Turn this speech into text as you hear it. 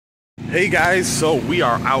Hey guys, so we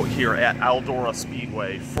are out here at Eldora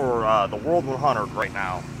Speedway for the World 100 right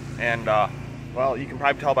now. And, well, you can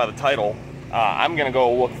probably tell by the title, I'm going to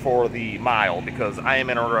go look for the mile because I am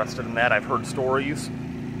interested in that. I've heard stories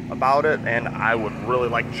about it, and I would really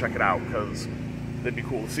like to check it out because it'd be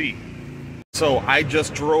cool to see. So I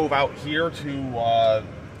just drove out here to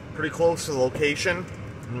pretty close to the location.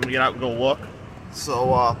 I'm going to get out and go look.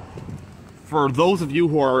 So, for those of you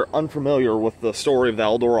who are unfamiliar with the story of the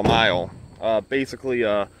Eldora Mile, basically,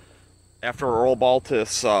 after Earl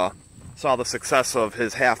Baltus saw the success of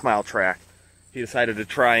his half-mile track, he decided to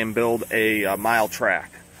try and build a mile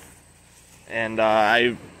track. And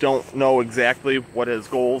I don't know exactly what his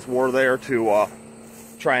goals were there to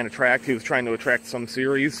try and attract. He was trying to attract some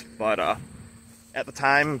series, but at the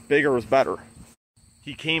time, bigger was better.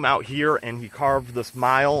 He came out here and he carved this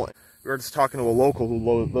mile. We were just talking to a local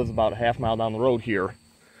who lives about a half-mile down the road here.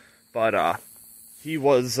 But he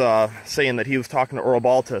was saying that he was talking to Earl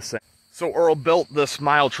Baltus. So Earl built this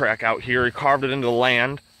mile track out here. He carved it into the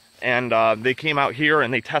land. And they came out here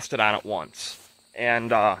and they tested on it once.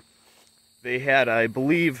 And they had, I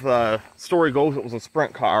believe, story goes it was a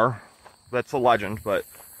sprint car. That's a legend, but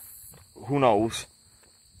who knows.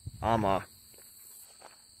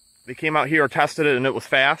 They came out here, tested it, and it was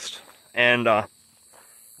fast. And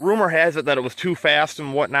rumor has it that it was too fast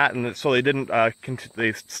and whatnot, and so they didn't.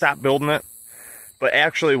 They stopped building it. But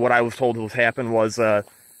actually, what I was told was happened was the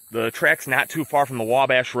track's not too far from the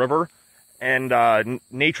Wabash River, and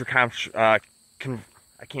nature I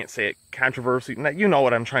can't say it, controversy. You know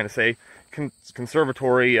what I'm trying to say.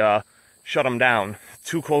 Conservatory shut them down.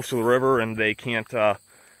 Too close to the river, and they can't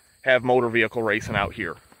have motor vehicle racing out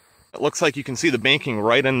here. It looks like you can see the banking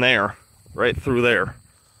right in there, right through there.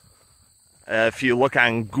 If you look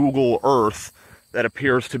on Google Earth, that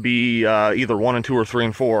appears to be either 1 and 2 or 3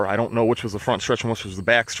 and 4. I don't know which was the front stretch and which was the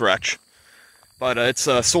back stretch. But it's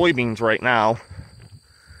soybeans right now.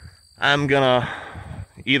 I'm gonna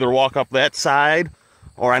either walk up that side,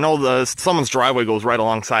 or I know someone's driveway goes right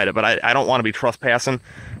alongside it, but I don't want to be trespassing.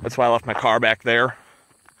 That's why I left my car back there.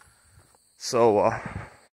 So,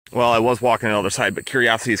 well, I was walking the other side, but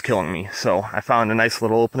curiosity is killing me. So I found a nice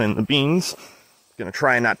little opening in the beans. Gonna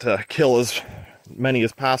try not to kill as many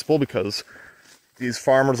as possible because these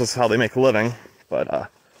farmers, this is how they make a living.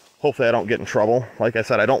 But hopefully I don't get in trouble. Like I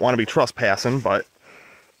said, I don't want to be trespassing, but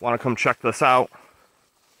want to come check this out.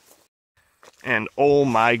 And oh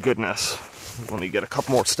my goodness, let me get a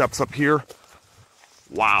couple more steps up here.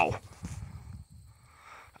 Wow.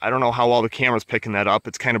 I don't know how well the camera's picking that up.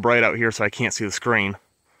 It's kind of bright out here, so I can't see the screen.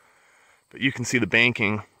 But you can see the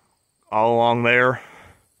banking all along there.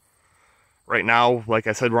 Right now, like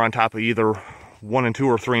I said, we're on top of either 1 and 2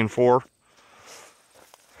 or 3 and 4.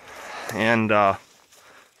 And,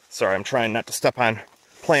 sorry, I'm trying not to step on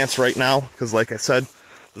plants right now, because like I said,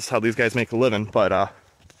 this is how these guys make a living. But,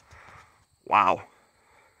 wow.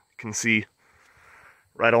 You can see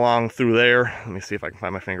right along through there. Let me see if I can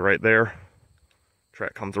find my finger right there.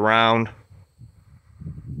 Track comes around.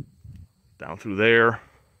 Down through there.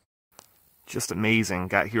 Just amazing.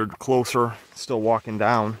 Got here closer, still walking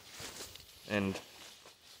down. And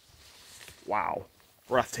wow,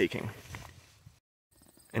 breathtaking.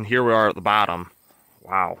 And here we are at the bottom.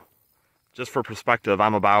 Wow. Just for perspective,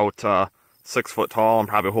 I'm about 6 foot tall. I'm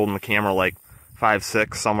probably holding the camera like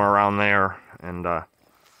 5'6", somewhere around there. And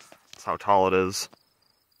that's how tall it is.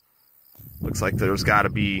 Looks like there's got to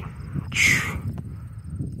be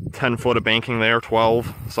 10 foot of banking there,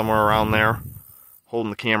 12, somewhere around there. Holding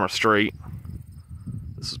the camera straight.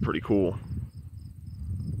 This is pretty cool.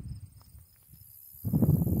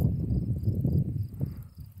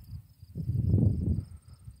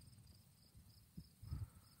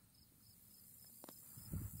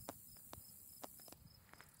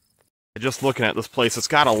 Just looking at this place, it's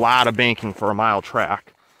got a lot of banking for a mile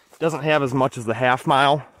track. It doesn't have as much as the half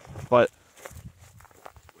mile, but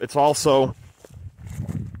it's also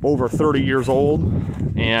over 30 years old,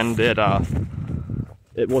 and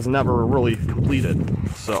it was never really completed.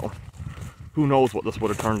 So who knows what this would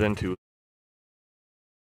have turned into.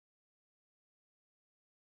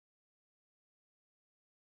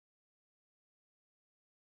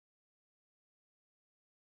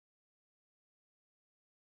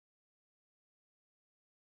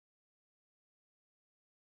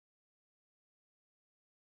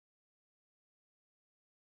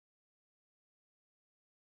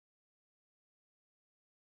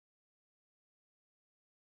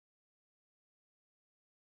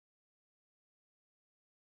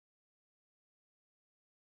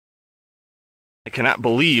 I cannot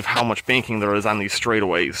believe how much banking there is on these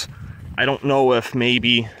straightaways. I don't know if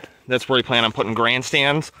maybe That's where he planned on putting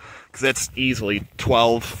grandstands, because that's easily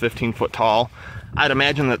 12, 15 foot tall. I'd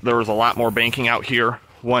imagine that there was a lot more banking out here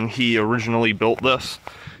when he originally built this.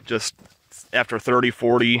 Just after 30,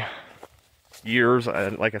 40 years,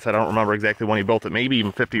 like I said, I don't remember exactly when he built it, maybe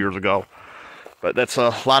even 50 years ago. But that's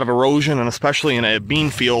a lot of erosion, and especially in a bean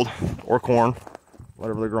field or corn,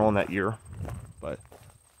 whatever they're growing that year. But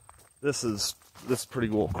this is pretty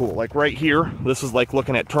cool. Like right here, this is like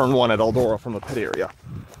looking at turn 1 at Eldora from the pit area.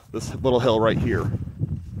 This little hill right here.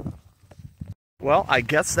 Well, I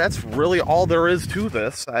guess that's really all there is to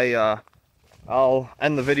this. I'll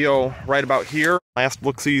end the video right about here. Last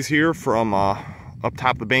look-sees here from up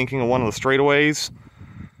top of the banking of one of the straightaways.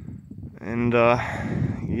 And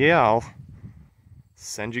yeah, I'll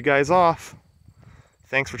send you guys off.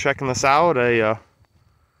 Thanks for checking this out. I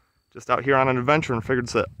just out here on an adventure and figured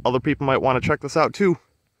that other people might want to check this out too.